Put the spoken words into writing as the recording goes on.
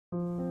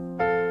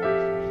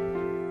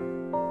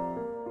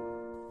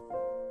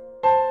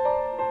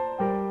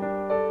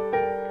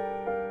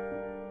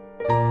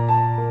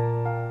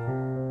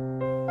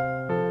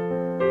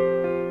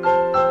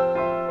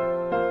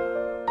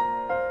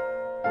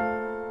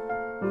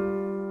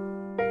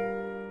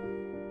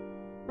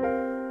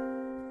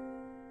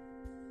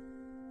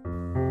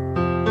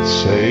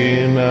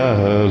Saying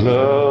I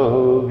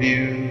love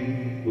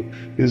you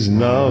is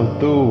not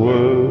the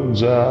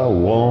words I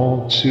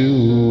want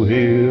to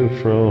hear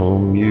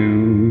from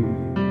you.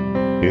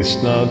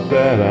 It's not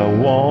that I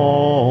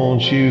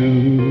want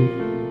you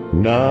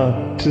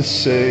not to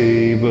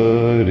say,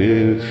 but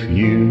if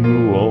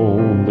you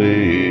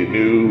only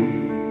knew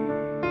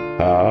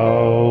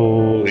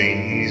how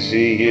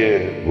easy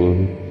it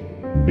would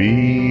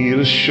be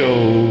to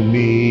show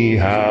me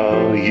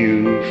how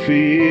you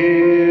feel.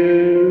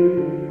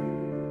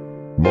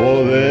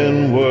 More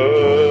than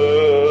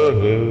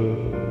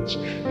words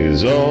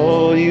is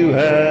all you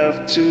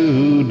have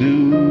to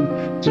do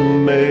to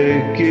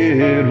make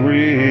it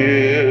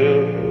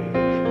real.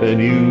 And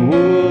you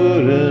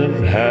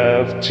wouldn't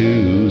have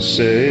to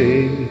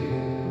say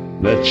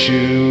that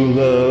you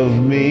love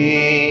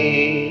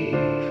me,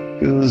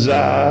 'cause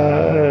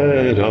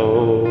I'd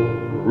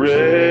already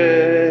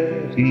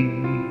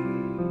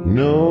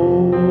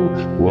know.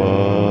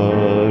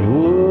 What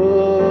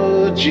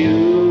would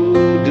you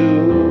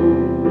do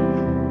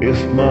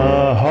if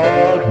my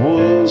heart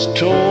was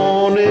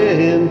torn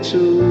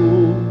into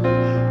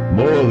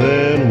more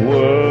than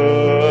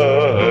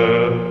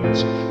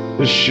words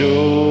to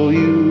show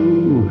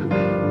you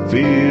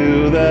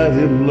feel that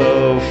your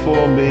love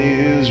for me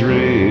is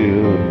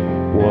real?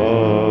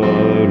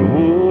 What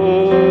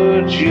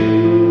would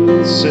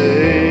you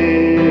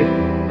say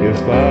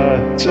if I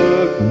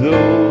took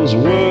those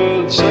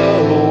words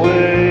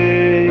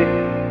away?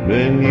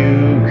 Then you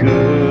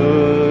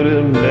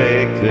couldn't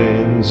make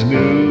things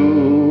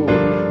new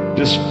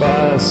just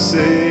by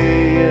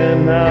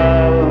saying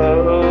I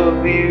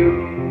love you.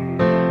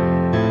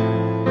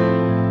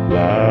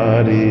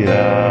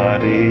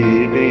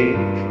 La-dee-da-dee-dee,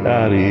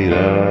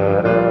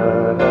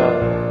 da-dee-da-da-da.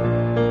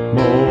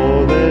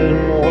 More than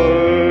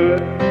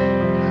words,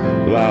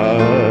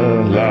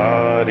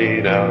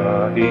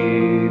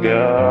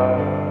 la-la-dee-da-dee-da.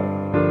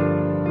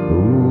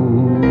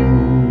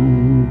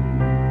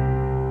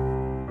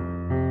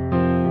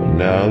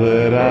 Now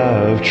that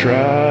I've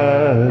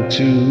tried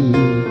to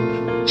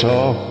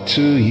talk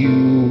to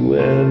you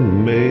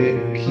and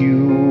make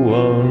you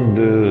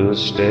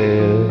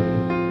understand,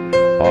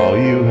 all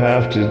you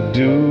have to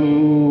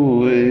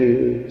do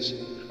is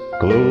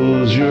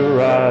close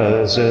your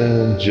eyes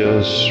and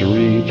just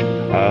reach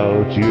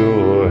out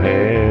your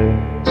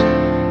hands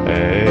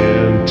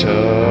and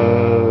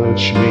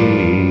touch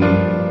me.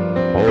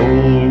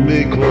 Hold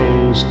me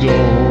close,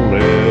 don't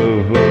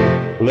ever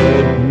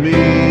let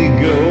me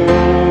go.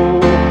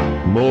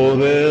 More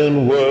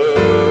than words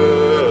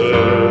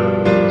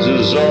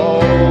is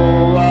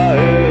all I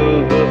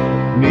ever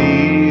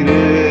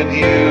needed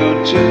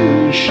you to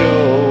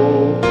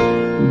show.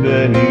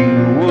 Then you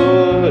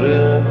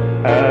wouldn't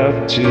have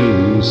to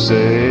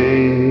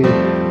say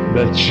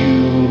that you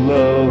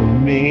love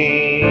me,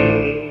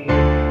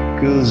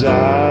 'cause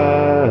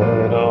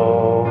I'd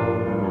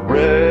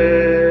already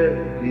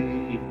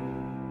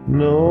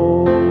know.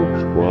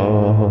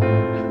 What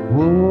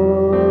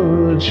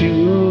would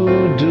you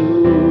do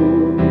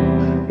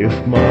if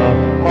my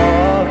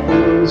heart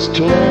was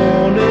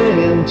torn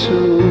into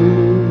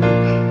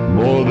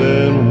more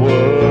than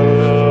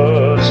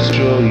words to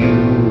show you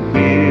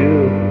feel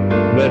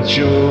that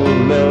your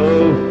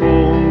love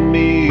for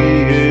me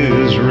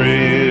is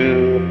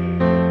real?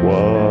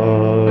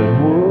 What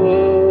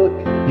would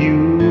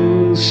you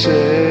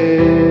say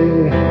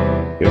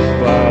if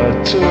I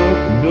took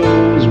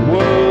those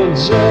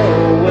words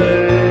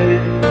away?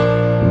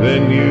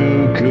 Then you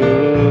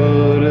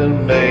couldn't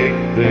make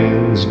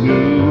things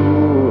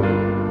new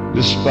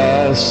just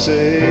by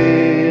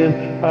saying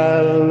I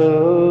love you.